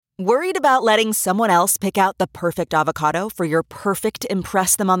Worried about letting someone else pick out the perfect avocado for your perfect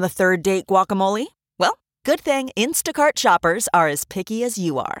impress them on the third date guacamole? Well, good thing Instacart shoppers are as picky as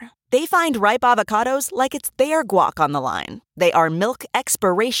you are. They find ripe avocados like it's their guac on the line. They are milk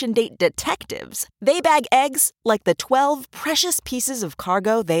expiration date detectives. They bag eggs like the 12 precious pieces of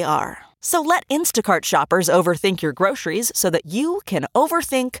cargo they are. So let Instacart shoppers overthink your groceries so that you can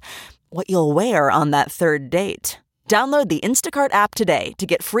overthink what you'll wear on that third date. Download the Instacart app today to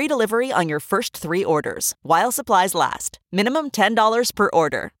get free delivery on your first 3 orders, while supplies last. Minimum $10 per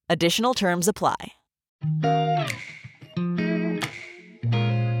order. Additional terms apply.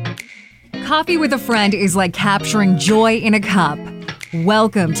 Coffee with a friend is like capturing joy in a cup.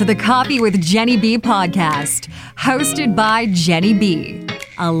 Welcome to the Coffee with Jenny B podcast, hosted by Jenny B,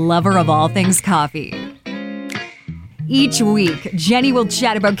 a lover of all things coffee. Each week, Jenny will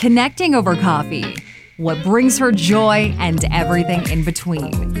chat about connecting over coffee, what brings her joy, and everything in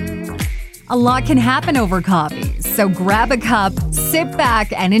between. A lot can happen over coffee, so grab a cup, sit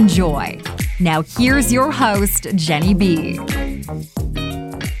back, and enjoy. Now here's your host, Jenny B.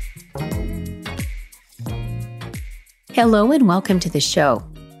 Hello and welcome to the show.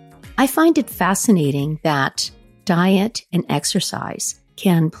 I find it fascinating that diet and exercise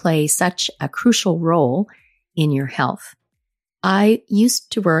can play such a crucial role in your health. I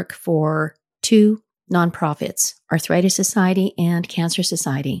used to work for 2 nonprofits, Arthritis Society and Cancer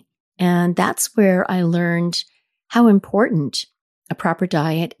Society. And that's where I learned how important a proper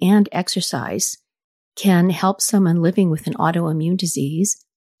diet and exercise can help someone living with an autoimmune disease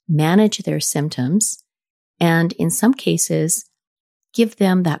manage their symptoms and in some cases, give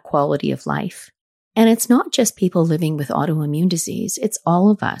them that quality of life. And it's not just people living with autoimmune disease, it's all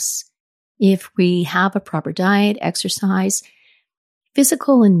of us. If we have a proper diet, exercise,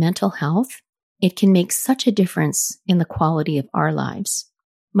 physical and mental health, it can make such a difference in the quality of our lives.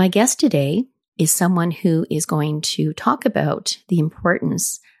 My guest today is someone who is going to talk about the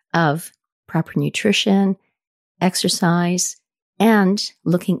importance of proper nutrition, exercise, and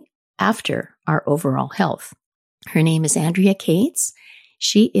looking after our overall health. Her name is Andrea Katz.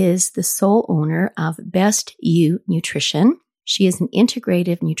 She is the sole owner of Best You Nutrition. She is an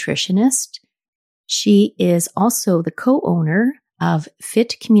integrative nutritionist. She is also the co-owner of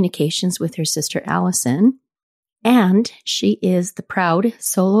Fit Communications with her sister Allison, and she is the proud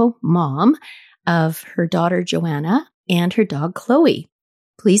solo mom of her daughter Joanna and her dog Chloe.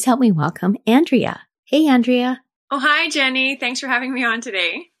 Please help me welcome Andrea. Hey, Andrea. Oh, hi, Jenny. Thanks for having me on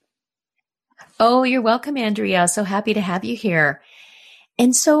today. Oh, you're welcome, Andrea. So happy to have you here.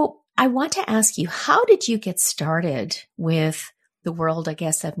 And so I want to ask you, how did you get started with the world, I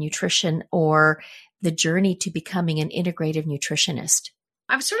guess, of nutrition or the journey to becoming an integrative nutritionist?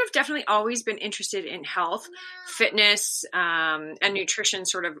 I've sort of definitely always been interested in health, fitness, and nutrition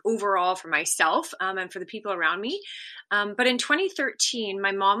sort of overall for myself and for the people around me. But in 2013,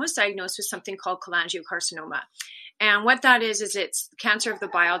 my mom was diagnosed with something called cholangiocarcinoma. And what that is it's cancer of the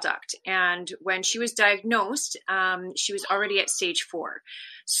bile duct. And when she was diagnosed, she was already at stage 4.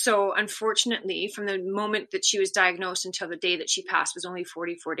 So unfortunately, from the moment that she was diagnosed until the day that she passed was only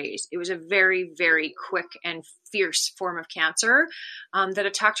 44 days. It was a very, very quick and fierce form of cancer that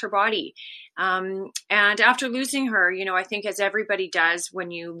attacked her body. And after losing her, I think as everybody does,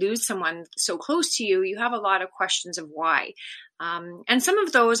 when you lose someone so close to you, you have a lot of questions of why. And some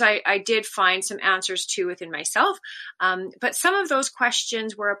of those I did find some answers to within myself. But some of those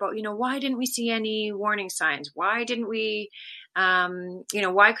questions were about, why didn't we see any warning signs? Why didn't we,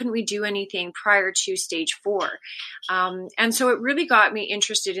 why couldn't we do anything prior to stage 4? And so it really got me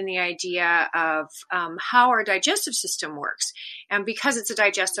interested in the idea of how our digestive system works. And because it's a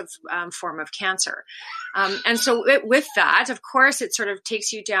digestive form of cancer. And so with that, of course, it sort of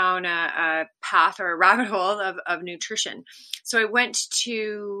takes you down a path or a rabbit hole of nutrition. So I went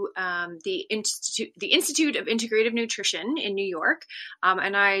to the Institute of Integrative Nutrition in New York,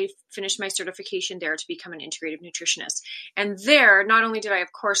 and I finished my certification there to become an integrative nutritionist. And there, not only did I,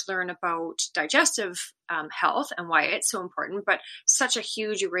 of course, learn about digestive health and why it's so important, but such a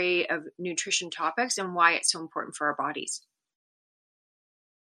huge array of nutrition topics and why it's so important for our bodies.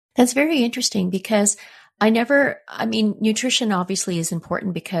 That's very interesting because nutrition obviously is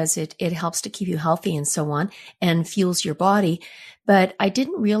important because it helps to keep you healthy and so on and fuels your body. But I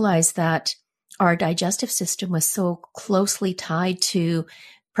didn't realize that our digestive system was so closely tied to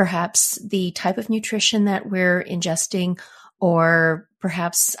perhaps the type of nutrition that we're ingesting or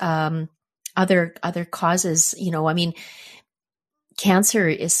perhaps other causes. cancer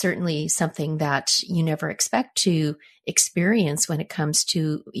is certainly something that you never expect to experience when it comes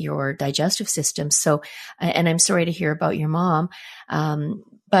to your digestive system. So, and I'm sorry to hear about your mom,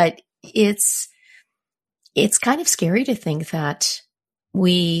 but it's kind of scary to think that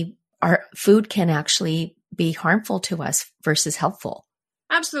our food can actually be harmful to us versus helpful.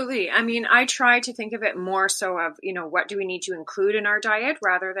 Absolutely. I mean, I try to think of it more so of, what do we need to include in our diet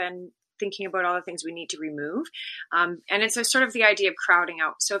rather than thinking about all the things we need to remove. And it's a sort of the idea of crowding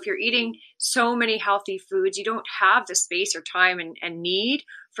out. So if you're eating so many healthy foods, you don't have the space or time and need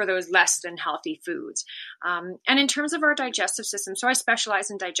for those less than healthy foods. And in terms of our digestive system, so I specialize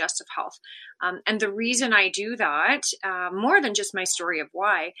in digestive health. And the reason I do that, more than just my story of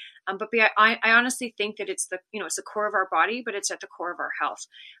why, but I honestly think that it's it's the core of our body, but it's at the core of our health.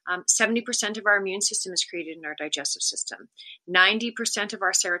 70% of our immune system is created in our digestive system. 90% of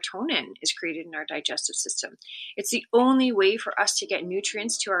our serotonin is created in our digestive system. It's the only way for us to get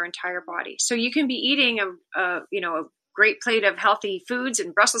nutrients to our entire body. So you can be eating a great plate of healthy foods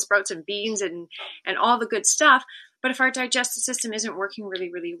and Brussels sprouts and beans and all the good stuff. But if our digestive system isn't working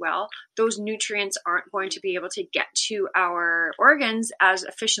really, really well, those nutrients aren't going to be able to get to our organs as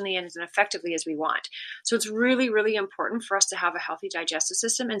efficiently and as effectively as we want. So it's really, really important for us to have a healthy digestive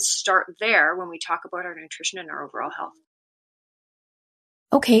system and start there when we talk about our nutrition and our overall health.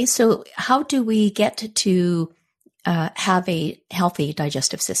 Okay, so how do we get to have a healthy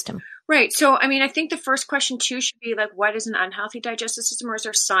digestive system? Right. So, I mean, I think the first question too should be like, what is an unhealthy digestive system, or is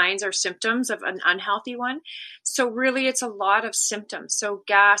there signs or symptoms of an unhealthy one? So really it's a lot of symptoms. So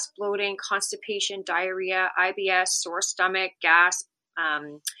gas, bloating, constipation, diarrhea, IBS, sore stomach, gas,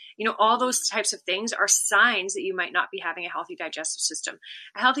 all those types of things are signs that you might not be having a healthy digestive system.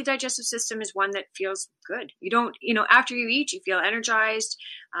 A healthy digestive system is one that feels good. You don't, after you eat, you feel energized.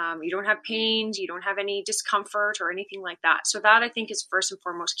 You don't have pains. You don't have any discomfort or anything like that. So that I think is first and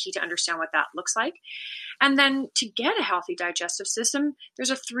foremost key to understand what that looks like. And then to get a healthy digestive system,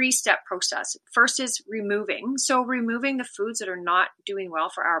 there's a 3-step process. First is removing. So removing the foods that are not doing well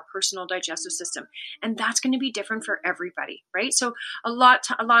for our personal digestive system. And that's going to be different for everybody, right? So a lot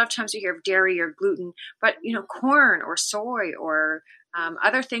of times we hear of dairy or gluten, but corn or soy or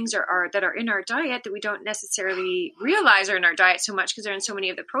other things that are in our diet that we don't necessarily realize are in our diet so much because they're in so many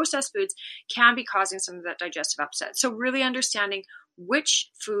of the processed foods can be causing some of that digestive upset. So really understanding which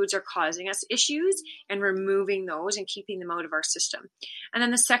foods are causing us issues and removing those and keeping them out of our system. And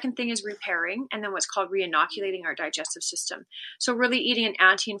then the second thing is repairing, and then what's called re-inoculating our digestive system. So really eating an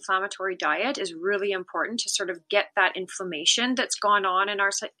anti-inflammatory diet is really important to sort of get that inflammation that's gone on in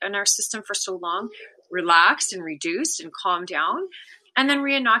our system for so long relaxed and reduced and calmed down. And then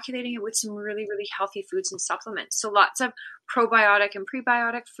re-inoculating it with some really, really healthy foods and supplements. So lots of probiotic and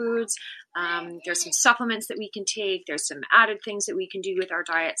prebiotic foods. There's some supplements that we can take. There's some added things that we can do with our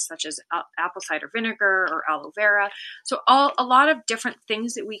diets, such as apple cider vinegar or aloe vera. So a lot of different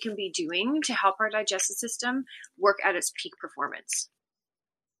things that we can be doing to help our digestive system work at its peak performance.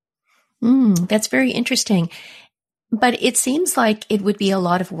 That's very interesting. But it seems like it would be a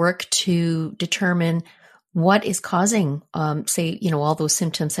lot of work to determine what is causing, all those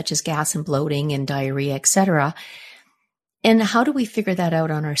symptoms such as gas and bloating and diarrhea, et cetera. And how do we figure that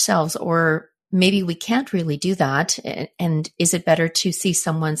out on ourselves? Or maybe we can't really do that. And is it better to see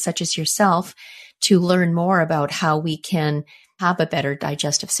someone such as yourself to learn more about how we can have a better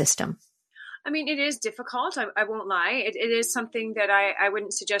digestive system? I mean, it is difficult. I won't lie. It is something that I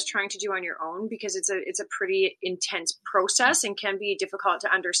wouldn't suggest trying to do on your own because it's a pretty intense process and can be difficult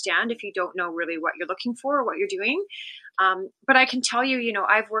to understand if you don't know really what you're looking for or what you're doing. But I can tell you,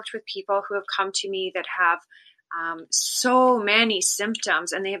 I've worked with people who have come to me that have so many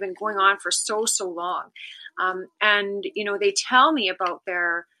symptoms and they have been going on for so long. And they tell me about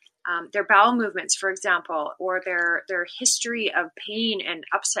their bowel movements, for example, or their history of pain and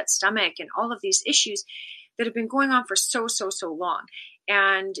upset stomach and all of these issues that have been going on for so long.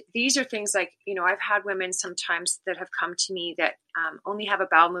 And these are things like, I've had women sometimes that have come to me that only have a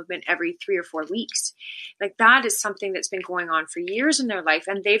bowel movement every 3 or 4 weeks. Like that is something that's been going on for years in their life.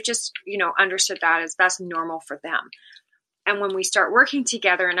 And they've just, understood that as that's normal for them. And when we start working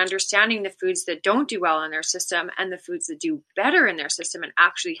together and understanding the foods that don't do well in their system and the foods that do better in their system and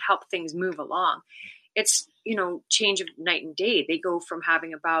actually help things move along, it's, change of night and day. They go from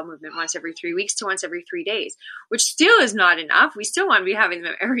having a bowel movement once every 3 weeks to once every 3 days, which still is not enough. We still want to be having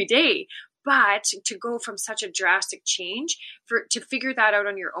them every day. But to go from such a drastic change, to figure that out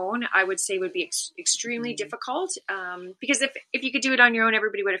on your own, I would say would be extremely difficult. Because if you could do it on your own,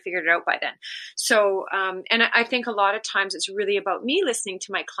 everybody would have figured it out by then. So, and I think a lot of times it's really about me listening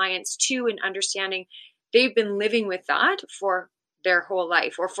to my clients too and understanding they've been living with that for their whole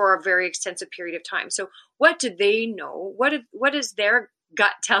life or for a very extensive period of time. So what do they know? What is their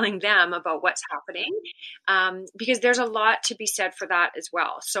gut telling them about what's happening? Because there's a lot to be said for that as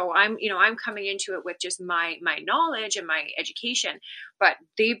well. So I'm coming into it with just my knowledge and my education, but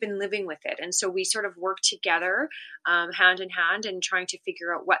they've been living with it. And so we sort of work together, hand in hand, and trying to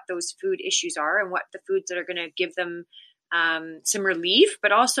figure out what those food issues are and what the foods that are going to give them some relief,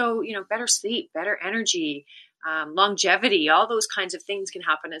 but also, better sleep, better energy, longevity, all those kinds of things can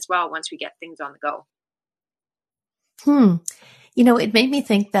happen as well once we get things on the go. It made me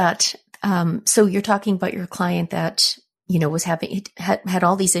think that, so you're talking about your client that, was had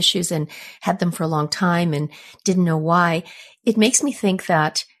all these issues and had them for a long time and didn't know why. It makes me think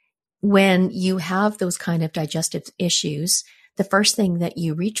that when you have those kind of digestive issues, the first thing that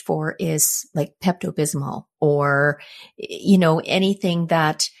you reach for is like Pepto-Bismol or, anything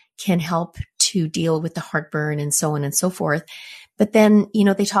that can help to deal with the heartburn and so on and so forth. But then,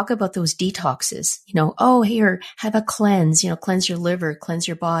 they talk about those detoxes, oh, here, have a cleanse, cleanse your liver, cleanse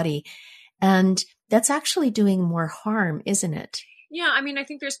your body. And that's actually doing more harm, isn't it? Yeah. I mean, I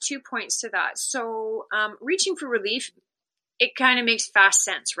think there's 2 points to that. So, reaching for relief, it kind of makes fast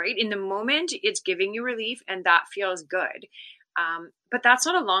sense, right? In the moment, it's giving you relief and that feels good. But that's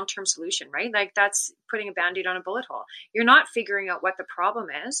not a long-term solution, right? Like that's putting a Band-Aid on a bullet hole. You're not figuring out what the problem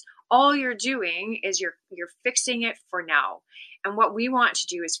is. All you're doing is you're fixing it for now. And what we want to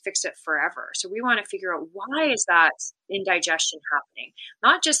do is fix it forever. So we want to figure out, why is that indigestion happening?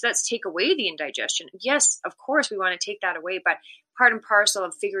 Not just let's take away the indigestion. Yes, of course we want to take that away, but part and parcel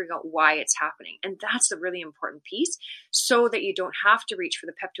of figuring out why it's happening. And that's the really important piece, so that you don't have to reach for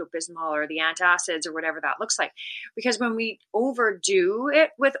the Pepto-Bismol or the antacids or whatever that looks like. Because when we overdo it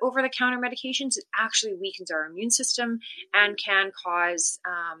with over-the-counter medications, it actually weakens our immune system and can cause,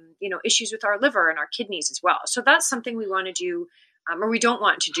 issues with our liver and our kidneys as well. So that's something we want to do, or we don't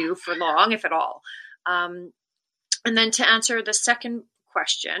want to do for long, if at all. And then to answer the second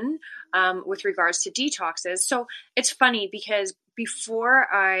question, with regards to detoxes. So it's funny because before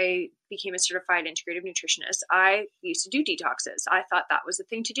I became a certified integrative nutritionist, I used to do detoxes. I thought that was the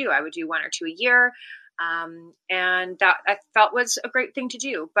thing to do. I would do 1 or 2 a year. And that I felt was a great thing to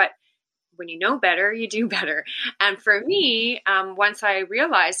do. But when you know better, you do better. And for me, once I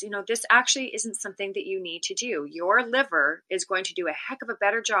realized, this actually isn't something that you need to do. Your liver is going to do a heck of a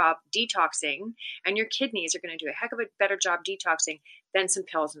better job detoxing, and your kidneys are going to do a heck of a better job detoxing than some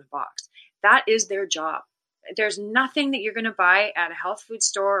pills in a box. That is their job. There's nothing that you're going to buy at a health food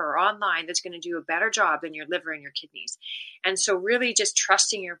store or online that's going to do a better job than your liver and your kidneys. And so really just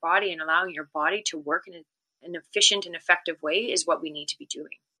trusting your body and allowing your body to work in an efficient and effective way is what we need to be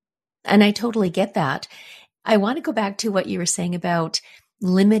doing. And I totally get that. I want to go back to what you were saying about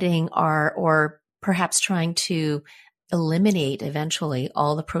limiting or perhaps trying to eliminate eventually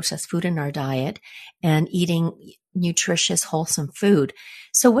all the processed food in our diet and eating nutritious, wholesome food.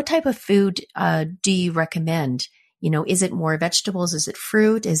 So what type of food do you recommend? Is it more vegetables? Is it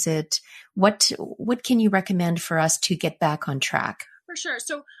fruit? Is it what can you recommend for us to get back on track? For sure.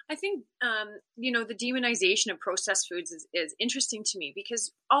 So I think, the demonization of processed foods is interesting to me,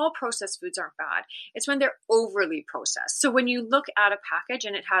 because all processed foods aren't bad. It's when they're overly processed. So when you look at a package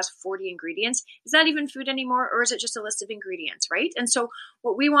and it has 40 ingredients, is that even food anymore? Or is it just a list of ingredients, right? And so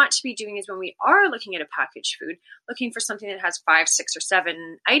what we want to be doing is, when we are looking at a packaged food, looking for something that has 5, 6, or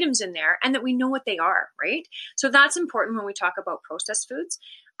 7 items in there, and that we know what they are, right? So that's important when we talk about processed foods.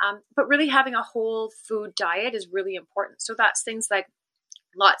 But really having a whole food diet is really important. So that's things like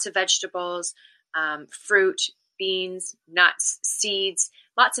lots of vegetables, fruit, beans, nuts, seeds,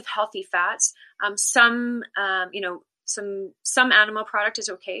 lots of healthy fats. Some animal product is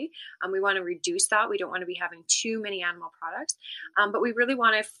okay. We want to reduce that. We don't want to be having too many animal products, but we really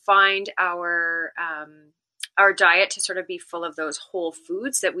want to find our diet to sort of be full of those whole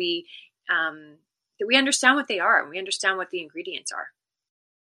foods that we understand what they are and we understand what the ingredients are.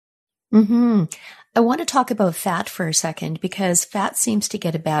 Mm-hmm. I want to talk about fat for a second, because fat seems to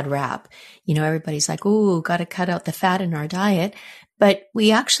get a bad rap. Everybody's like, "Ooh, got to cut out the fat in our diet," but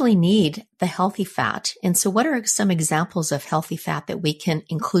we actually need the healthy fat. And so what are some examples of healthy fat that we can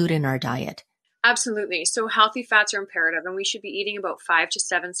include in our diet? Absolutely. So healthy fats are imperative, and we should be eating about 5 to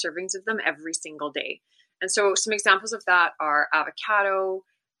 7 servings of them every single day. And so some examples of that are avocado,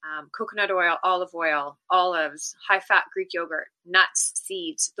 coconut oil, olives, high-fat Greek yogurt, nuts,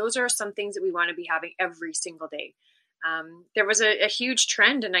 seeds. Those are some things that we want to be having every single day. There was a huge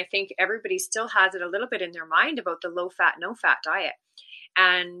trend, and I think everybody still has it a little bit in their mind, about the low-fat, no-fat diet.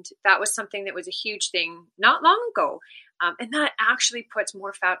 And that was something that was a huge thing not long ago. And that actually puts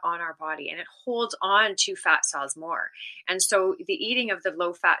more fat on our body, and it holds on to fat cells more. And so the eating of the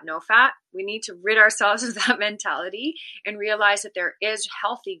low fat, no fat, we need to rid ourselves of that mentality and realize that there is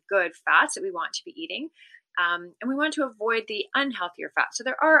healthy, good fats that we want to be eating. And we want to avoid the unhealthier fats. So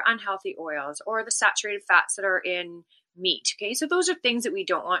there are unhealthy oils or the saturated fats that are in meat. Okay. So those are things that we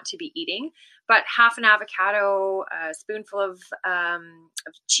don't want to be eating, but half an avocado, a spoonful of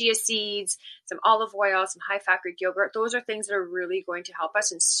chia seeds, some olive oil, some high fat Greek yogurt. Those are things that are really going to help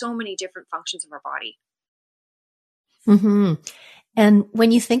us in so many different functions of our body. Mm-hmm. And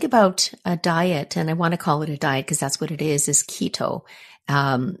when you think about a diet, and I want to call it a diet because that's what it is keto.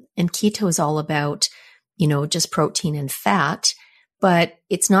 And keto is all about, just protein and fat, but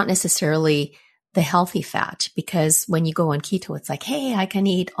it's not necessarily the healthy fat, because when you go on keto, it's like, hey, I can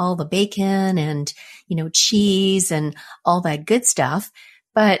eat all the bacon and, cheese and all that good stuff.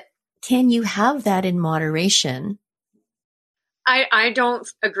 But can you have that in moderation? I don't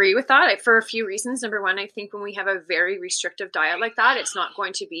agree with that for a few reasons. Number one, I think when we have a very restrictive diet like that, it's not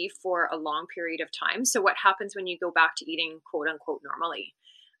going to be for a long period of time. So what happens when you go back to eating quote unquote normally?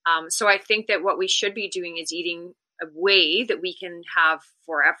 So I think that what we should be doing is eating a way that we can have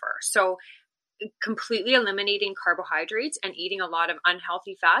forever. So completely eliminating carbohydrates and eating a lot of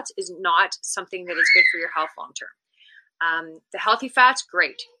unhealthy fats is not something that is good for your health long term. The healthy fats,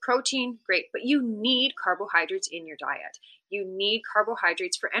 great. Protein, great. But you need carbohydrates in your diet. You need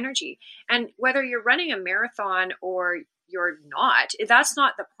carbohydrates for energy. And whether you're running a marathon or you're not, that's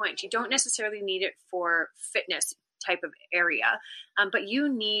not the point. You don't necessarily need it for fitness type of area, but you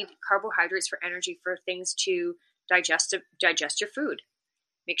need carbohydrates for energy, for things to digest your food.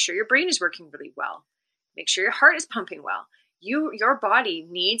 Make sure your brain is working really well. Make sure your heart is pumping well. Your body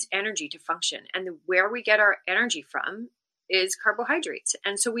needs energy to function. And where we get our energy from is carbohydrates.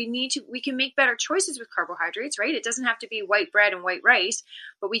 And so we can make better choices with carbohydrates, right? It doesn't have to be white bread and white rice,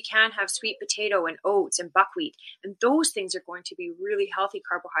 but we can have sweet potato and oats and buckwheat. And those things are going to be really healthy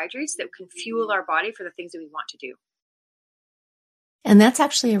carbohydrates that can fuel our body for the things that we want to do. And that's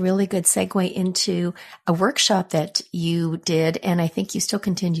actually a really good segue into a workshop that you did, and I think you still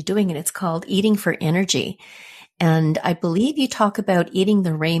continue doing it. It's called Eating for Energy. And I believe you talk about eating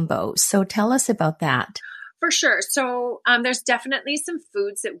the rainbow. So tell us about that. For sure. So there's definitely some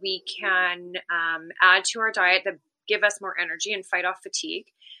foods that we can add to our diet that give us more energy and fight off fatigue.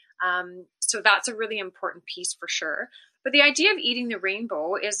 So that's a really important piece for sure. But the idea of eating the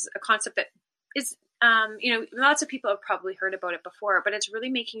rainbow is a concept that is lots of people have probably heard about it before, but it's really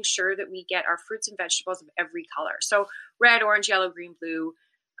making sure that we get our fruits and vegetables of every color. So red, orange, yellow, green, blue,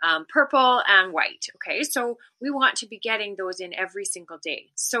 purple, and white. Okay. So we want to be getting those in every single day.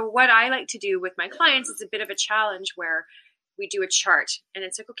 So what I like to do with my clients is a bit of a challenge where we do a chart, and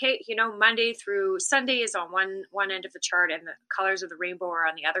it's like, okay, Monday through Sunday is on one end of the chart and the colors of the rainbow are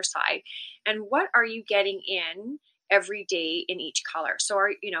on the other side. And what are you getting in every day in each color? So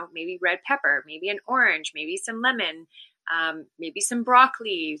maybe red pepper, maybe an orange, maybe some lemon, maybe some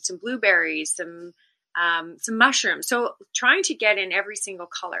broccoli, some blueberries, some mushrooms. So trying to get in every single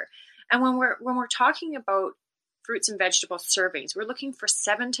color. And when we're talking about fruits and vegetable servings, we're looking for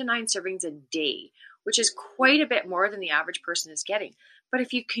 7 to 9 servings a day, which is quite a bit more than the average person is getting. But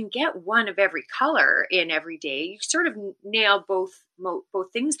if you can get one of every color in every day, you sort of nail both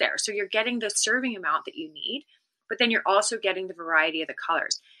things there. So you're getting the serving amount that you need, but then you're also getting the variety of the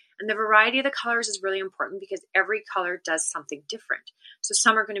colors. And the variety of the colors is really important because every color does something different. So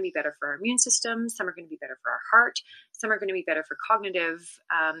some are going to be better for our immune system, some are going to be better for our heart, some are going to be better for cognitive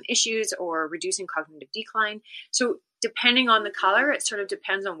issues or reducing cognitive decline. So depending on the color, it sort of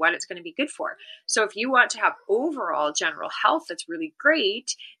depends on what it's going to be good for. So if you want to have overall general health that's really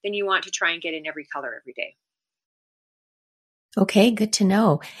great, then you want to try and get in every color every day. Okay, good to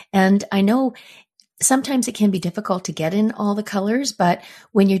know. And I know sometimes it can be difficult to get in all the colors, but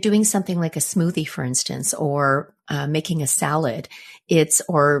when you're doing something like a smoothie, for instance, or making a salad,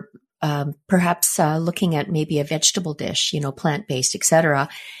 perhaps looking at maybe a vegetable dish, plant-based, etc.,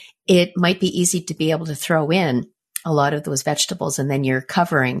 it might be easy to be able to throw in a lot of those vegetables, and then you're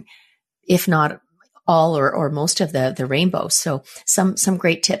covering, if not all or most of the rainbow. So some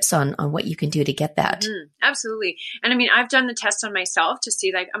great tips on what you can do to get that. Absolutely. And I mean, I've done the test on myself to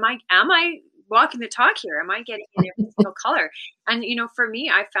see, like, am I walking the talk here? Am I getting in every single color? And, for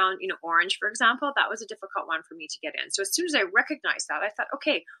me, I found, orange, for example, that was a difficult one for me to get in. So as soon as I recognized that, I thought,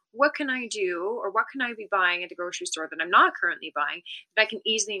 okay, what can I do, or what can I be buying at the grocery store that I'm not currently buying that I can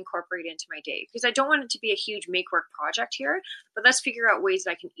easily incorporate into my day? Because I don't want it to be a huge make work project here, but let's figure out ways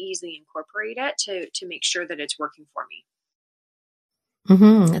that I can easily incorporate it to make sure that it's working for me.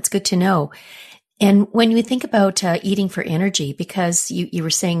 That's good to know. And when you think about eating for energy, because you were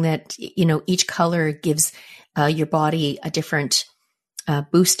saying that, each color gives your body a different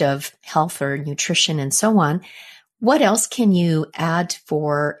boost of health or nutrition and so on, what else can you add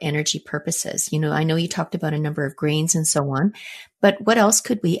for energy purposes? I know you talked about a number of grains and so on, but what else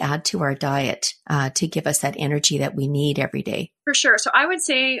could we add to our diet to give us that energy that we need every day? For sure. So I would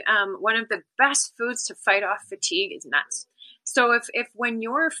say one of the best foods to fight off fatigue is nuts. So if when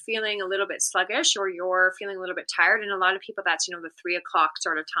you're feeling a little bit sluggish or you're feeling a little bit tired, and a lot of people, that's, the 3:00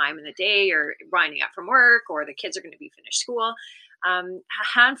 sort of time in the day, or winding up from work, or the kids are going to be finished school, a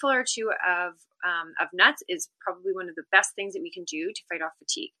handful or two of nuts is probably one of the best things that we can do to fight off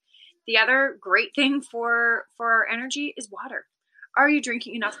fatigue. The other great thing for our energy is water. Are you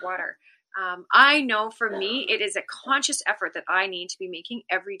drinking enough water? I know for me, it is a conscious effort that I need to be making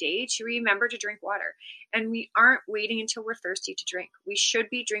every day to remember to drink water. And we aren't waiting until we're thirsty to drink. We should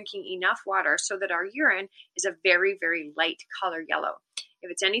be drinking enough water so that our urine is a very, very light color yellow.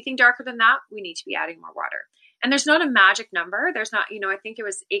 If it's anything darker than that, we need to be adding more water. And there's not a magic number. There's not, I think it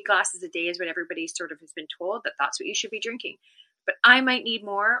was 8 glasses a day is what everybody sort of has been told that that's what you should be drinking. But I might need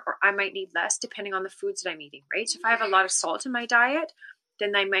more or I might need less depending on the foods that I'm eating, right? So if I have a lot of salt in my diet,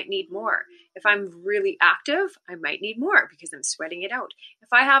 then I might need more. If I'm really active, I might need more because I'm sweating it out. If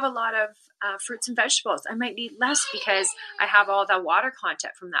I have a lot of fruits and vegetables, I might need less because I have all the water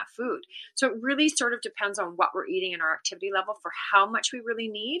content from that food. So it really sort of depends on what we're eating and our activity level for how much we really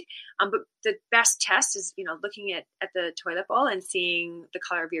need. But the best test is, looking at the toilet bowl and seeing the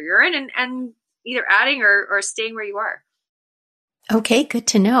color of your urine and either adding or staying where you are. Okay, good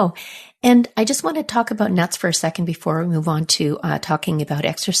to know. And I just want to talk about nuts for a second before we move on to talking about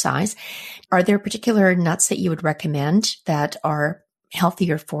exercise. Are there particular nuts that you would recommend that are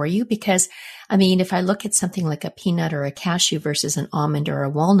healthier for you? Because, if I look at something like a peanut or a cashew versus an almond or a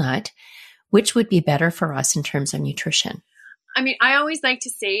walnut, which would be better for us in terms of nutrition? I always like to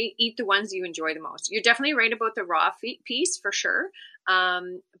say, eat the ones you enjoy the most. You're definitely right about the raw piece for sure.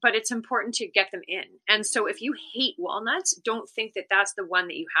 But it's important to get them in. And so if you hate walnuts, don't think that that's the one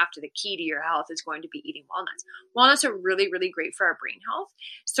that you have to, the key to your health is going to be eating walnuts. Walnuts are really, really great for our brain health.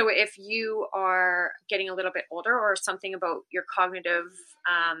 So if you are getting a little bit older or something about your cognitive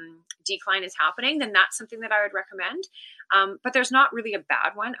decline is happening, then that's something that I would recommend. But there's not really a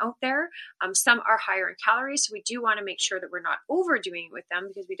bad one out there. Some are higher in calories. So we do want to make sure that we're not overdoing it with them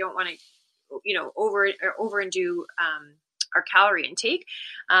because we don't want to, overdo our calorie intake.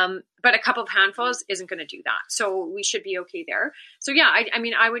 But a couple of handfuls isn't going to do that. So we should be okay there. So yeah,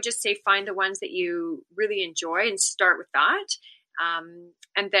 I would just say find the ones that you really enjoy and start with that.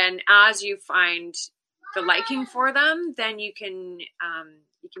 And then as you find the liking for them, then you can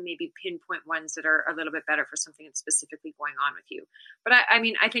maybe pinpoint ones that are a little bit better for something that's specifically going on with you. But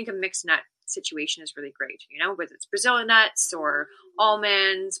I think a mixed nut situation is really great, whether it's Brazilian nuts or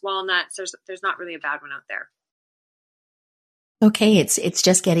almonds, walnuts, there's not really a bad one out there. Okay, it's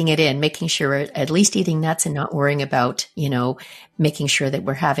just getting it in, making sure we're at least eating nuts and not worrying about, making sure that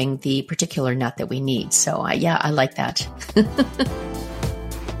we're having the particular nut that we need. So I like that.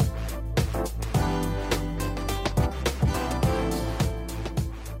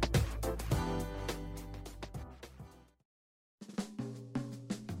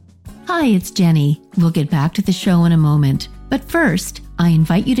 Hi, it's Jenny. We'll get back to the show in a moment. But first, I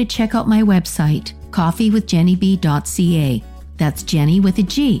invite you to check out my website, coffeewithjennyb.ca. That's Jenny with a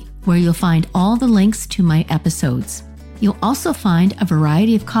G, where you'll find all the links to my episodes. You'll also find a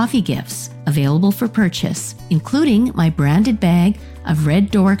variety of coffee gifts available for purchase, including my branded bag of Red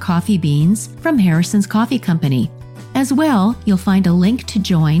Door coffee beans from Harrison's Coffee Company. As well, you'll find a link to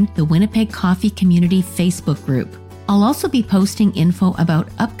join the Winnipeg Coffee Community Facebook group. I'll also be posting info about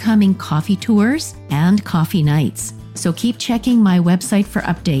upcoming coffee tours and coffee nights, so keep checking my website for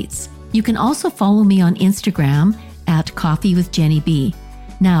updates. You can also follow me on Instagram at Coffee with Jenny B.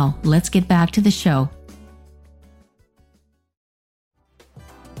 Now, let's get back to the show.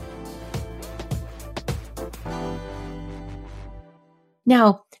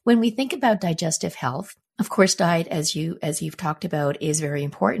 Now, when we think about digestive health, of course, diet, as you've talked about, is very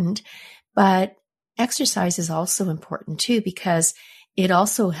important, but exercise is also important too, because it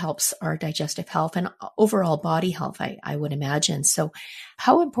also helps our digestive health and overall body health, I would imagine. So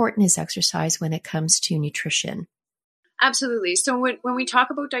how important is exercise when it comes to nutrition? Absolutely. So when we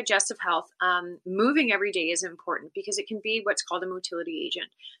talk about digestive health, moving every day is important because it can be what's called a motility agent.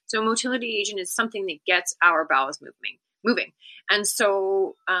 So a motility agent is something that gets our bowels moving. And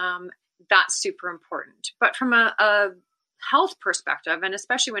so that's super important. But from a health perspective, and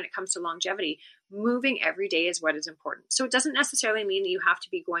especially when it comes to longevity, moving every day is what is important. So it doesn't necessarily mean that you have to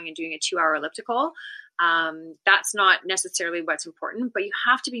be going and doing a 2-hour elliptical. That's not necessarily what's important, but you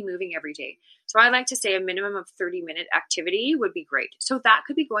have to be moving every day. So I like to say a minimum of 30-minute activity would be great. So that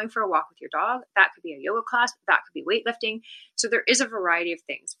could be going for a walk with your dog. That could be a yoga class. That could be weightlifting. So there is a variety of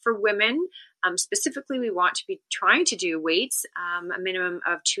things. For women, specifically, we want to be trying to do weights a minimum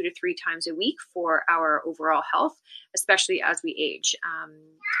of 2 to 3 times a week for our overall health, especially as we age.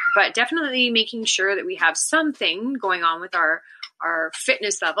 But definitely making sure that we have something going on with our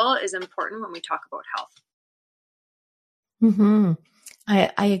fitness level is important when we talk about health. Mm-hmm.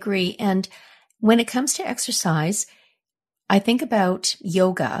 I agree. And when it comes to exercise, I think about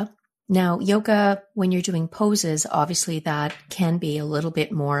yoga. Now, yoga, when you're doing poses, obviously that can be a little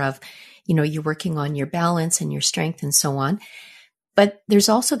bit more of, you're working on your balance and your strength and so on. But there's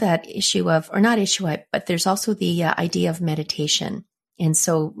also that issue of, or not issue, but there's also the idea of meditation. And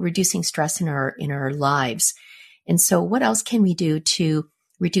so reducing stress in our lives. And so what else can we do to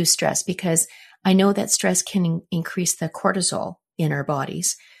reduce stress? Because I know that stress can increase the cortisol in our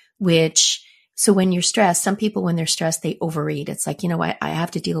bodies, so when you're stressed, some people, when they're stressed, they overeat. It's like, I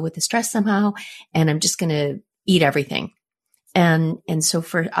have to deal with the stress somehow, and I'm just going to eat everything. And so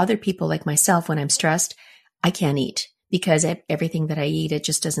for other people like myself, when I'm stressed, I can't eat because everything that I eat, it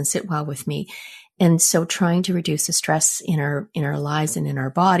just doesn't sit well with me. And so trying to reduce the stress in our lives and in our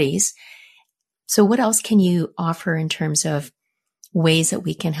bodies. So what else can you offer in terms of ways that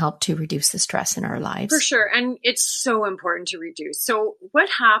we can help to reduce the stress in our lives? For sure. And it's so important to reduce. So what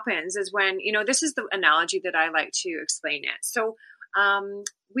happens is when, this is the analogy that I like to explain it. So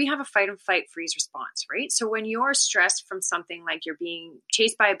we have a fight and flight freeze response, right? So when you're stressed from something like you're being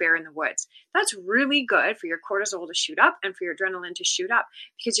chased by a bear in the woods, that's really good for your cortisol to shoot up and for your adrenaline to shoot up,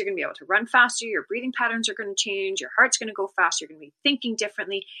 because you're going to be able to run faster. Your breathing patterns are going to change. Your heart's going to go faster. You're going to be thinking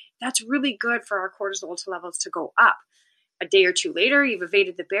differently. That's really good for our cortisol levels to go up. A day or two later, you've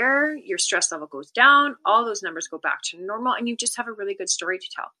evaded the bear, your stress level goes down, all those numbers go back to normal, and you just have a really good story to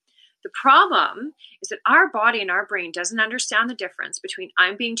tell. The problem is that our body and our brain doesn't understand the difference between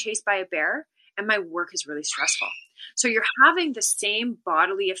I'm being chased by a bear and my work is really stressful. So you're having the same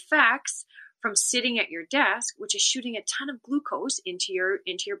bodily effects from sitting at your desk, which is shooting a ton of glucose into your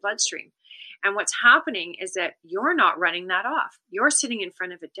bloodstream. And what's happening is that you're not running that off. You're sitting in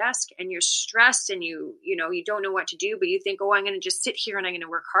front of a desk and you're stressed and you don't know what to do, but you think, I'm going to just sit here and I'm going to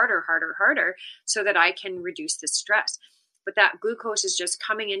work harder so that I can reduce the stress. But that glucose is just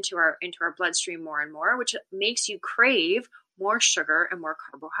coming into our bloodstream more and more, which makes you crave more sugar and more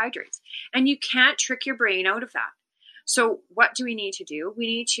carbohydrates. And you can't trick your brain out of that. So what do we need to do? We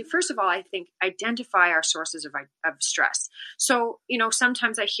need to, first of all, I think, identify our sources of stress. So,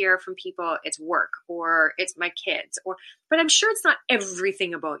 sometimes I hear from people, it's work or it's my kids, but I'm sure it's not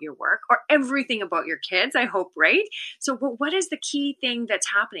everything about your work or everything about your kids, I hope, right? So, what is the key thing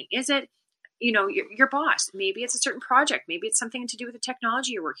that's happening? Is it, your boss? Maybe it's a certain project. Maybe it's something to do with the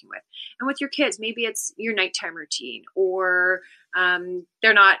technology you're working with. And with your kids, maybe it's your nighttime routine, or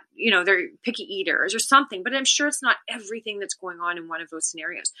they're not, they're picky eaters or something. But I'm sure it's not everything that's going on in one of those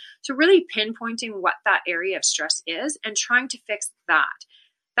scenarios. So really pinpointing what that area of stress is and trying to fix that.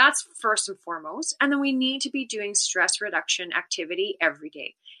 That's first and foremost. And then we need to be doing stress reduction activity every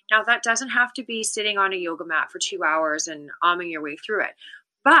day. Now, that doesn't have to be sitting on a yoga mat for 2 hours and umming your way through it.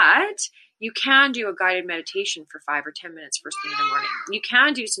 But you can do a guided meditation for 5 or 10 minutes first thing in the morning. You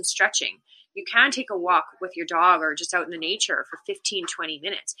can do some stretching. You can take a walk with your dog or just out in the nature for 15, 20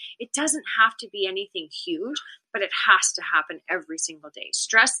 minutes. It doesn't have to be anything huge, but it has to happen every single day.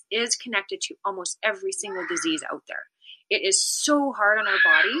 Stress is connected to almost every single disease out there. It is so hard on our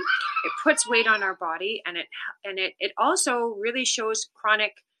body. It puts weight on our body, and it also really shows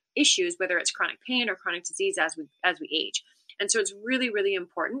chronic issues, whether it's chronic pain or chronic disease as we age. And so it's really, really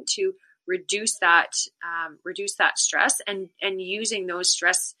important to reduce that stress and using those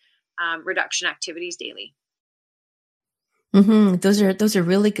stress reduction activities daily. Mm-hmm. Those are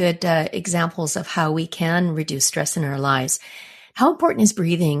really good examples of how we can reduce stress in our lives. How important is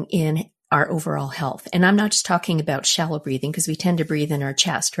breathing in our overall health? And I'm not just talking about shallow breathing, because we tend to breathe in our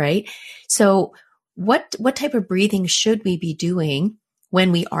chest, right? So what type of breathing should we be doing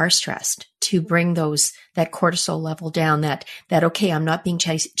when we are stressed to bring that cortisol level down, that okay, I'm not being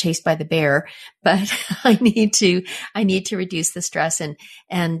chased by the bear, but I need to reduce the stress.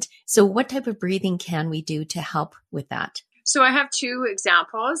 And so what type of breathing can we do to help with that? So I have 2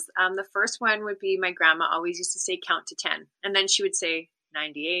 examples. The first one would be, my grandma always used to say, count to 10. And then she would say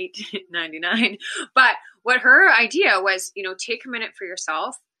 98, 99. But what her idea was, take a minute for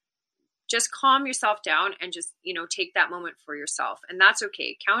yourself, just calm yourself down and just, take that moment for yourself. And that's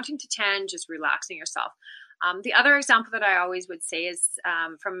okay. Counting to 10, just relaxing yourself. The other example that I always would say is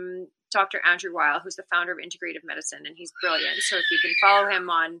from Dr. Andrew Weil, who's the founder of integrative medicine, and he's brilliant. So if you can follow him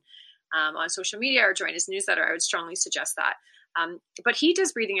on social media or join his newsletter, I would strongly suggest that. But he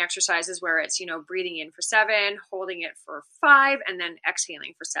does breathing exercises where it's, breathing in for 7, holding it for 5, and then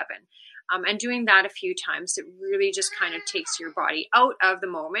exhaling for 7. And doing that a few times, it really just kind of takes your body out of the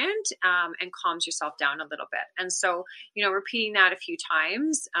moment and calms yourself down a little bit. And so, repeating that a few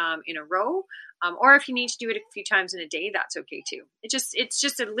times in a row, or if you need to do it a few times in a day, that's okay too. It's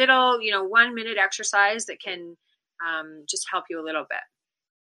just a little, 1 minute exercise that can just help you a little bit.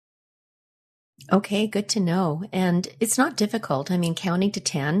 Okay, good to know. And it's not difficult. I mean, counting to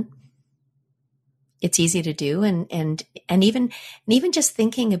 10, it's easy to do. And even just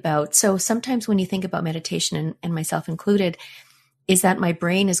thinking about, so sometimes when you think about meditation, and myself included, is that my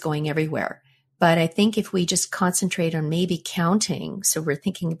brain is going everywhere. But I think if we just concentrate on maybe counting, so we're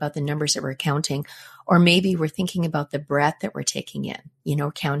thinking about the numbers that we're counting, or maybe we're thinking about the breath that we're taking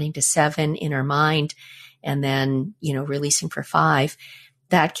in, counting to 7 in our mind, and then, releasing for 5,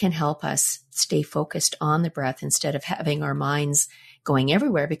 that can help us stay focused on the breath instead of having our minds going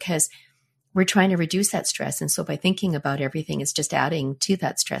everywhere, because we're trying to reduce that stress. And so by thinking about everything, it's just adding to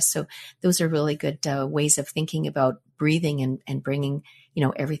that stress. So those are really good ways of thinking about breathing and bringing,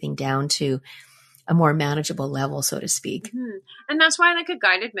 everything down to a more manageable level, so to speak. Mm-hmm. And that's why I like a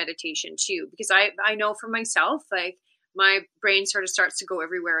guided meditation too, because I know for myself, like my brain sort of starts to go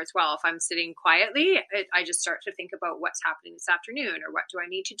everywhere as well. If I'm sitting quietly, I just start to think about what's happening this afternoon, or what do I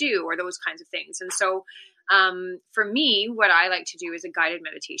need to do, or those kinds of things. And so for me, what I like to do is a guided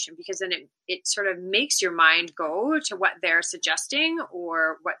meditation, because then it sort of makes your mind go to what they're suggesting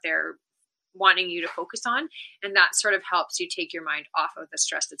or what they're wanting you to focus on. And that sort of helps you take your mind off of the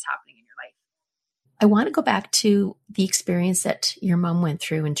stress that's happening in your life. I want to go back to the experience that your mom went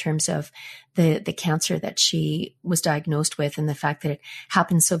through in terms of the cancer that she was diagnosed with, and the fact that it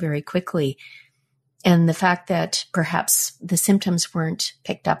happened so very quickly, and the fact that perhaps the symptoms weren't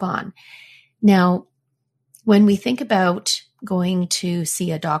picked up on. Now, when we think about going to see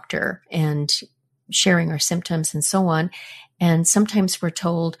a doctor and sharing our symptoms and so on, and sometimes we're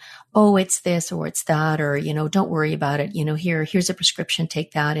told, oh, it's this or it's that, or, don't worry about it. Here's a prescription,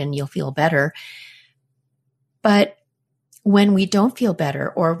 take that and you'll feel better. But when we don't feel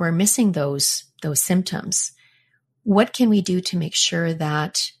better, or we're missing those symptoms, what can we do to make sure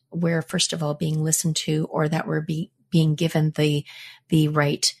that we're, first of all, being listened to, or that we're being given the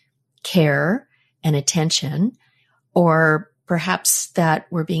right care and attention, or perhaps that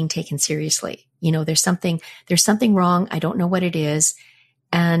we're being taken seriously? There's something wrong. I don't know what it is.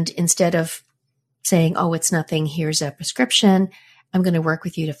 And instead of saying, oh, it's nothing, here's a prescription, I'm going to work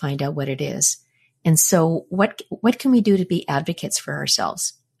with you to find out what it is. And so what can we do to be advocates for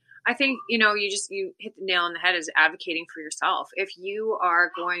ourselves? I think, you hit the nail on the head, is advocating for yourself. If you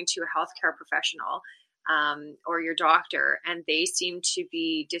are going to a healthcare professional or your doctor, and they seem to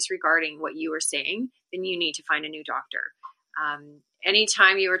be disregarding what you are saying, then you need to find a new doctor.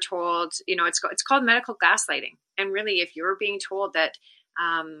 Anytime you are told, it's called medical gaslighting. And really, if you're being told that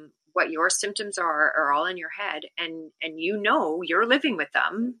what your symptoms are all in your head, and you're living with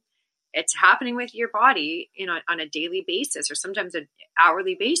them, it's happening with your body, on a daily basis, or sometimes an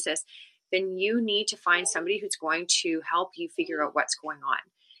hourly basis, then you need to find somebody who's going to help you figure out what's going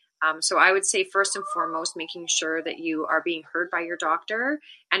on. So I would say, first and foremost, making sure that you are being heard by your doctor.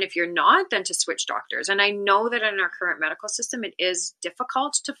 And if you're not, then to switch doctors. And I know that in our current medical system, it is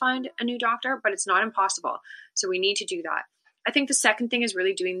difficult to find a new doctor, but it's not impossible. So we need to do that. I think the second thing is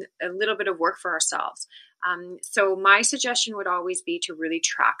really doing a little bit of work for ourselves. So my suggestion would always be to really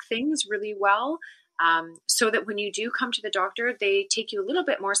track things really well, so that when you do come to the doctor, they take you a little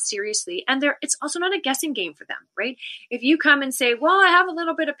bit more seriously. And it's also not a guessing game for them, right? If you come and say, well, I have a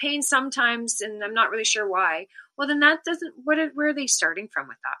little bit of pain sometimes, and I'm not really sure why, well, then that doesn't, where are they starting from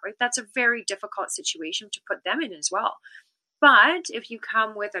with that, right? That's a very difficult situation to put them in as well. But if you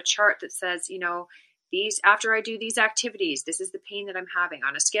come with a chart that says, after I do these activities, this is the pain that I'm having.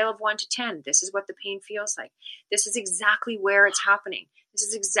 On a scale of 1 to 10, this is what the pain feels like. This is exactly where it's happening. This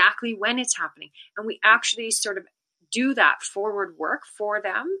is exactly when it's happening. And we actually sort of do that forward work for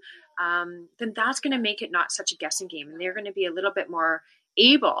them, then that's going to make it not such a guessing game. And they're going to be a little bit more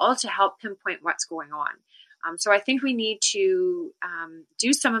able to help pinpoint what's going on. So I think we need to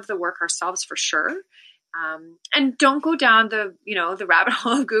do some of the work ourselves for sure. And don't go down the rabbit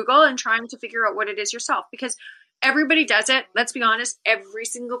hole of Google and trying to figure out what it is yourself, because everybody does it. Let's be honest. Every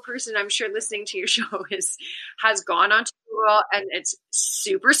single person I'm sure listening to your show has gone onto Google, and it's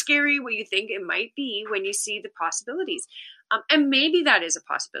super scary what you think it might be when you see the possibilities. And maybe that is a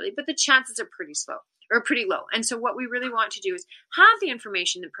possibility, but the chances are pretty low. And so what we really want to do is have the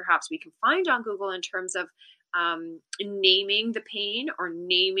information that perhaps we can find on Google in terms of naming the pain or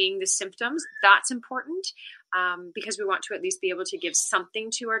naming the symptoms. That's important because we want to at least be able to give something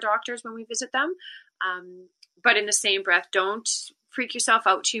to our doctors when we visit them. But in the same breath, don't freak yourself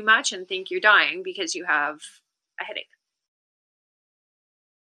out too much and think you're dying because you have a headache.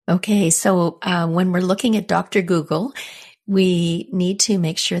 Okay, so when we're looking at Dr. Google, we need to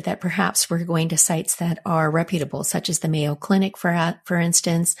make sure that perhaps we're going to sites that are reputable, such as the Mayo Clinic, for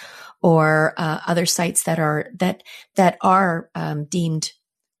instance, or other sites that are deemed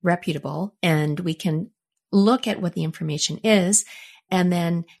reputable, and we can look at what the information is, and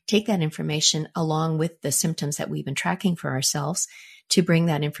then take that information along with the symptoms that we've been tracking for ourselves to bring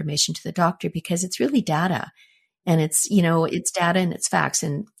that information to the doctor, because it's really data. And it's data and it's facts.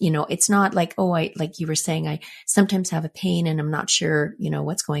 And, it's not like, like you were saying, I sometimes have a pain and I'm not sure,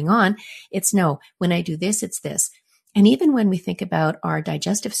 what's going on. It's no, when I do this, it's this. And even when we think about our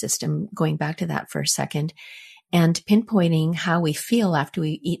digestive system, going back to that for a second and pinpointing how we feel after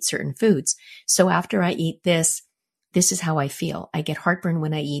we eat certain foods. So after I eat this is how I feel. I get heartburn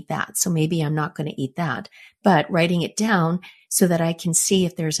when I eat that. So maybe I'm not going to eat that, but writing it down so that I can see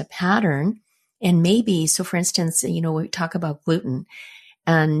if there's a pattern. And maybe, so for instance, we talk about gluten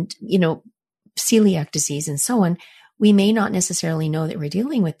and, celiac disease and so on. We may not necessarily know that we're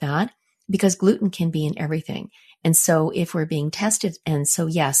dealing with that because gluten can be in everything. And so if we're being tested, and so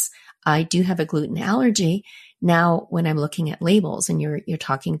yes, I do have a gluten allergy. Now, when I'm looking at labels and you're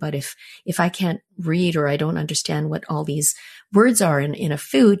talking about if I can't read or I don't understand what all these words are in a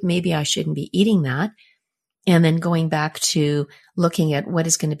food, maybe I shouldn't be eating that. And then going back to looking at what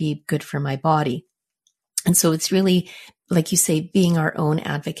is going to be good for my body. And so it's really, like you say, being our own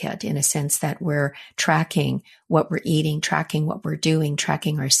advocate in a sense that we're tracking what we're eating, tracking what we're doing,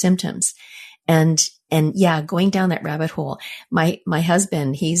 tracking our symptoms. And yeah, going down that rabbit hole. My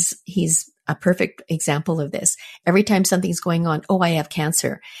husband, he's a perfect example of this. Every time something's going on, I have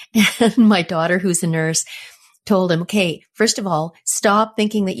cancer. And my daughter, who's a nurse, told him, okay, first of all, stop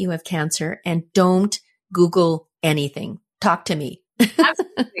thinking that you have cancer and don't Google anything. Talk to me.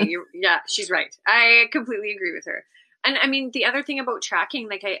 Absolutely. Yeah, she's right. I completely agree with her. And I mean, the other thing about tracking,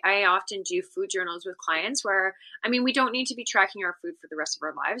 like I often do food journals with clients where, we don't need to be tracking our food for the rest of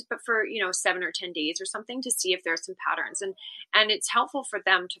our lives, but for, 7 or 10 days or something to see if there's some patterns. And it's helpful for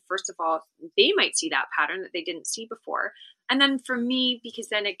them to, first of all, they might see that pattern that they didn't see before. And then for me, because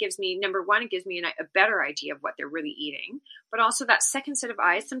then it gives me, number one, it gives me a better idea of what they're really eating, but also that second set of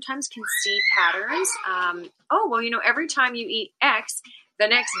eyes sometimes can see patterns. Every time you eat X, the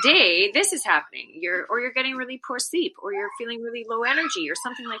next day, this is happening. You're getting really poor sleep, or you're feeling really low energy, or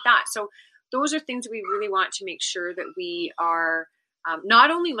something like that. So those are things that we really want to make sure that we are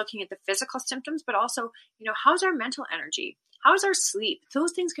not only looking at the physical symptoms, but also, how's our mental energy? How's our sleep?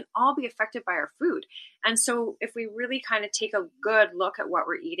 Those things can all be affected by our food. And so if we really kind of take a good look at what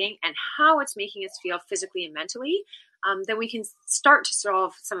we're eating and how it's making us feel physically and mentally, then we can start to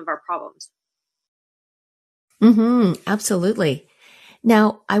solve some of our problems. Absolutely.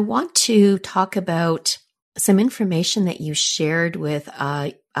 Now, I want to talk about some information that you shared with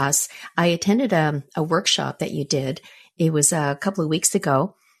us. I attended a workshop that you did. It was a couple of weeks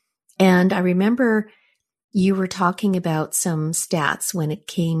ago. And I remember you were talking about some stats when it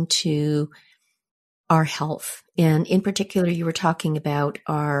came to our health. And in particular, you were talking about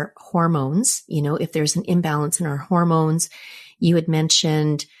our hormones. If there's an imbalance in our hormones, you had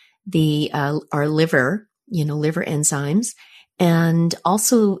mentioned our liver, liver enzymes. And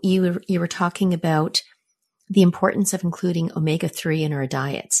also you were talking about the importance of including omega-3 in our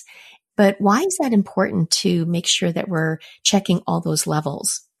diets. But why is that important to make sure that we're checking all those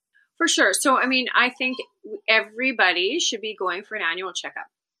levels? For sure. So, I think everybody should be going for an annual checkup.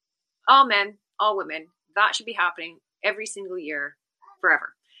 All men, all women, that should be happening every single year,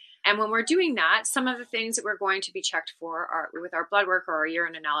 forever. And when we're doing that, some of the things that we're going to be checked for are with our blood work or our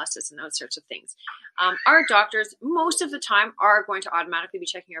urine analysis and those sorts of things. Our doctors, most of the time, are going to automatically be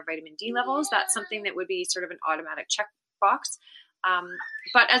checking our vitamin D levels. That's something that would be sort of an automatic checkbox.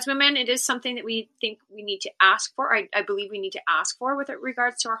 But as women, it is something that we think we need to ask for. I believe we need to ask for with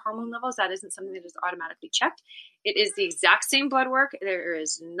regards to our hormone levels. That isn't something that is automatically checked. It is the exact same blood work. There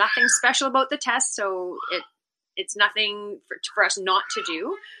is nothing special about the test, so it's nothing for us not to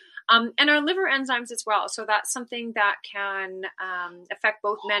do. and our liver enzymes as well. So that's something that can affect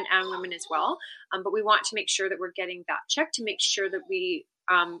both men and women as well. But we want to make sure that we're getting that checked to make sure that we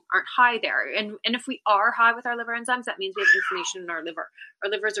aren't high there. And if we are high with our liver enzymes, that means we have inflammation in our liver. Our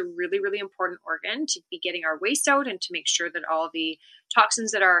liver is a really, really important organ to be getting our waste out and to make sure that all the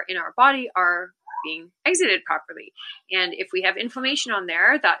toxins that are in our body are being exited properly. And if we have inflammation on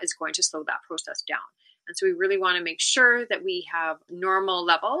there, that is going to slow that process down. And so we really want to make sure that we have normal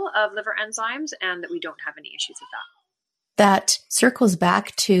level of liver enzymes and that we don't have any issues with that. That circles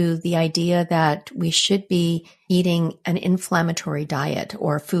back to the idea that we should be eating an inflammatory diet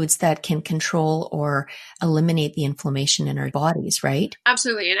or foods that can control or eliminate the inflammation in our bodies, right?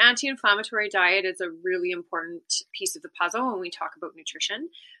 Absolutely. An anti-inflammatory diet is a really important piece of the puzzle when we talk about nutrition.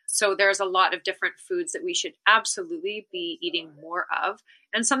 So there's a lot of different foods that we should absolutely be eating more of,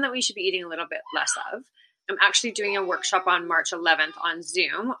 and some that we should be eating a little bit less of. I'm actually doing a workshop on March 11th on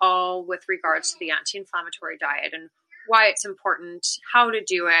Zoom, all with regards to the anti-inflammatory diet and why it's important, how to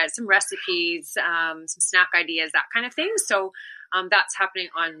do it, some recipes, some snack ideas, that kind of thing. So that's happening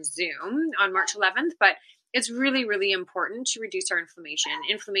on Zoom on March 11th, but it's really, really important to reduce our inflammation.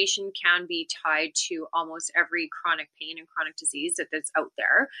 Inflammation can be tied to almost every chronic pain and chronic disease that's out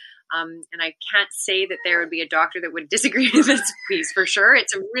there. And I can't say that there would be a doctor that would disagree with this piece for sure.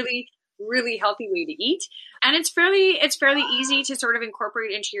 It's a really, really healthy way to eat. And it's fairly easy to sort of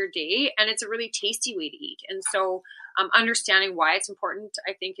incorporate into your day. And it's a really tasty way to eat. And so understanding why it's important,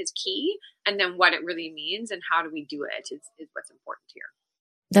 I think, is key. And then what it really means and how do we do it is what's important here.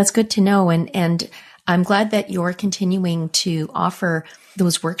 That's good to know. And I'm glad that you're continuing to offer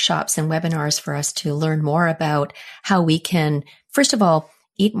those workshops and webinars for us to learn more about how we can, first of all,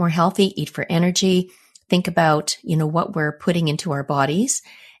 eat more healthy, eat for energy, think about, what we're putting into our bodies,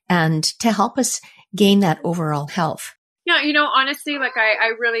 and to help us gain that overall health. Yeah, honestly,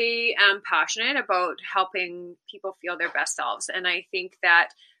 I really am passionate about helping people feel their best selves. And I think that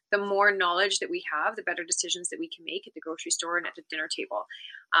the more knowledge that we have, the better decisions that we can make at the grocery store and at the dinner table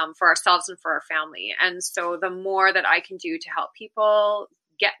for ourselves and for our family. And so the more that I can do to help people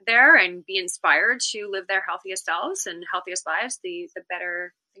get there and be inspired to live their healthiest selves and healthiest lives, the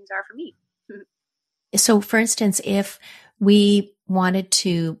better things are for me. So for instance, if we wanted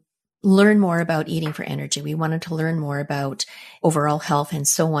to learn more about eating for energy, we wanted to learn more about overall health and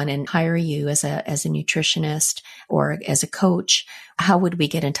so on, and hire you as a nutritionist or as a coach, how would we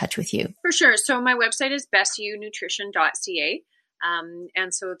get in touch with you? For sure. So my website is bestyounutrition.ca.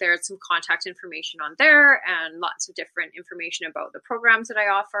 And so there's some contact information on there and lots of different information about the programs that I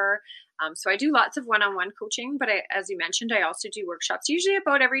offer. So I do lots of one-on-one coaching, but as you mentioned, I also do workshops. Usually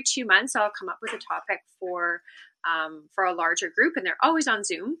about every 2 months, I'll come up with a topic for a larger group, and they're always on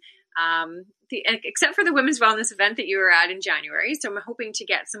Zoom. Except for the women's wellness event that you were at in January. So I'm hoping to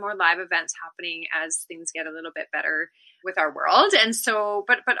get some more live events happening as things get a little bit better with our world. And so,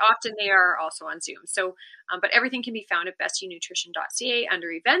 but often they are also on Zoom. So, but everything can be found at bestyounutrition.ca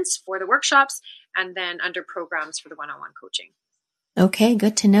under events for the workshops and then under programs for the one-on-one coaching. Okay,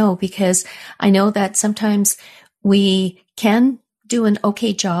 good to know, because I know that sometimes we can do an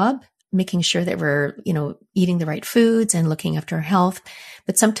okay job making sure that we're, eating the right foods and looking after our health.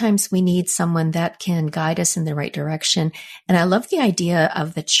 But sometimes we need someone that can guide us in the right direction. And I love the idea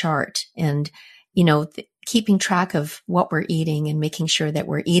of the chart and, keeping track of what we're eating and making sure that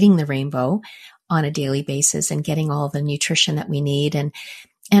we're eating the rainbow on a daily basis and getting all the nutrition that we need. And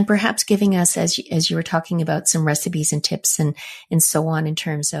perhaps giving us, as you were talking about, some recipes and tips and so on in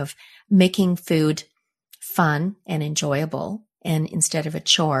terms of making food fun and enjoyable and instead of a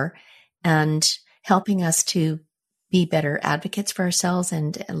chore, and helping us to be better advocates for ourselves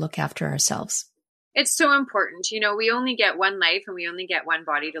and look after ourselves. It's so important. We only get one life and we only get one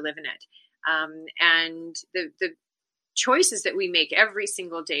body to live in it. And the choices that we make every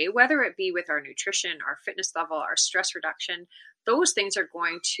single day, whether it be with our nutrition, our fitness level, our stress reduction, those things are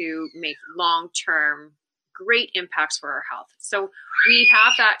going to make long-term great impacts for our health. So we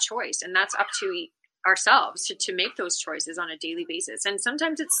have that choice, and that's up to ourselves to make those choices on a daily basis. And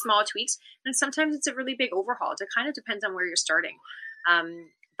sometimes it's small tweaks and sometimes it's a really big overhaul. It kind of depends on where you're starting.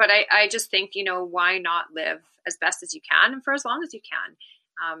 But I just think, why not live as best as you can and for as long as you can?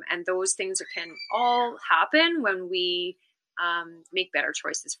 And those things can all happen when we make better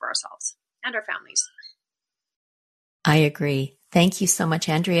choices for ourselves and our families. I agree. Thank you so much,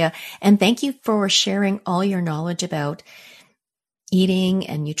 Andrea. And thank you for sharing all your knowledge about eating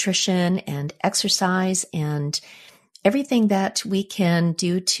and nutrition and exercise and everything that we can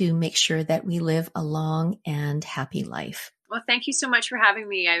do to make sure that we live a long and happy life. Well, thank you so much for having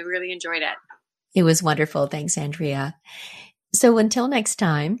me. I really enjoyed it. It was wonderful. Thanks, Andrea. So until next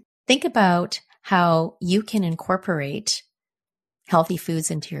time, Think about how you can incorporate healthy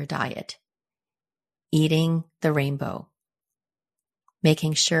foods into your diet. Eating the rainbow.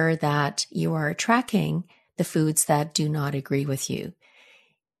 Making sure that you are tracking the foods that do not agree with you.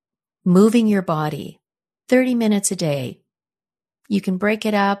 Moving your body 30 minutes a day. You can break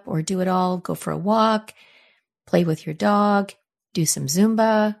it up or do it all. Go for a walk, play with your dog, do some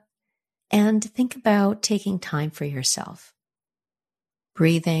Zumba, and think about taking time for yourself.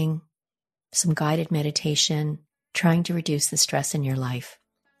 Breathing, some guided meditation, trying to reduce the stress in your life.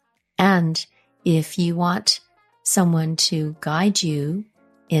 And if you want someone to guide you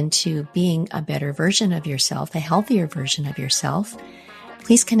into being a better version of yourself, a healthier version of yourself,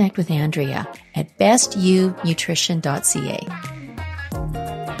 please connect with Andrea at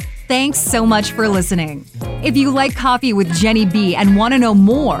bestyounutrition.ca. Thanks so much for listening. If you like Coffee with Jenny B and want to know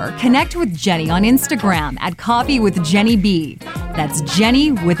more, connect with Jenny on Instagram at Coffee with Jenny B. That's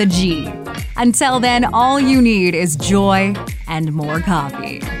Jenny with a G. Until then, all you need is joy and more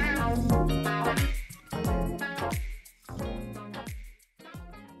coffee.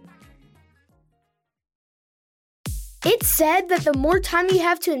 It's said that the more time you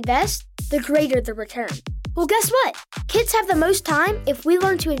have to invest, the greater the return. Well, guess what? Kids have the most time if we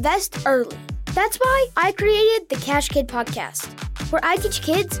learn to invest early. That's why I created the Cash Kid podcast, where I teach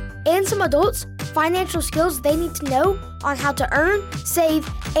kids and some adults financial skills they need to know on how to earn, save,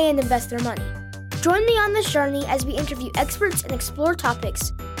 and invest their money. Join me on this journey as we interview experts and explore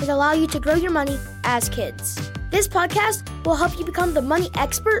topics that allow you to grow your money as kids. This podcast will help you become the money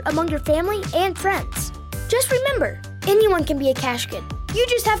expert among your family and friends. Just remember, anyone can be a cash kid. You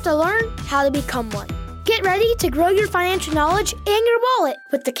just have to learn how to become one. Get ready to grow your financial knowledge and your wallet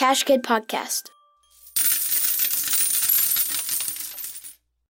with the Cash Kid podcast.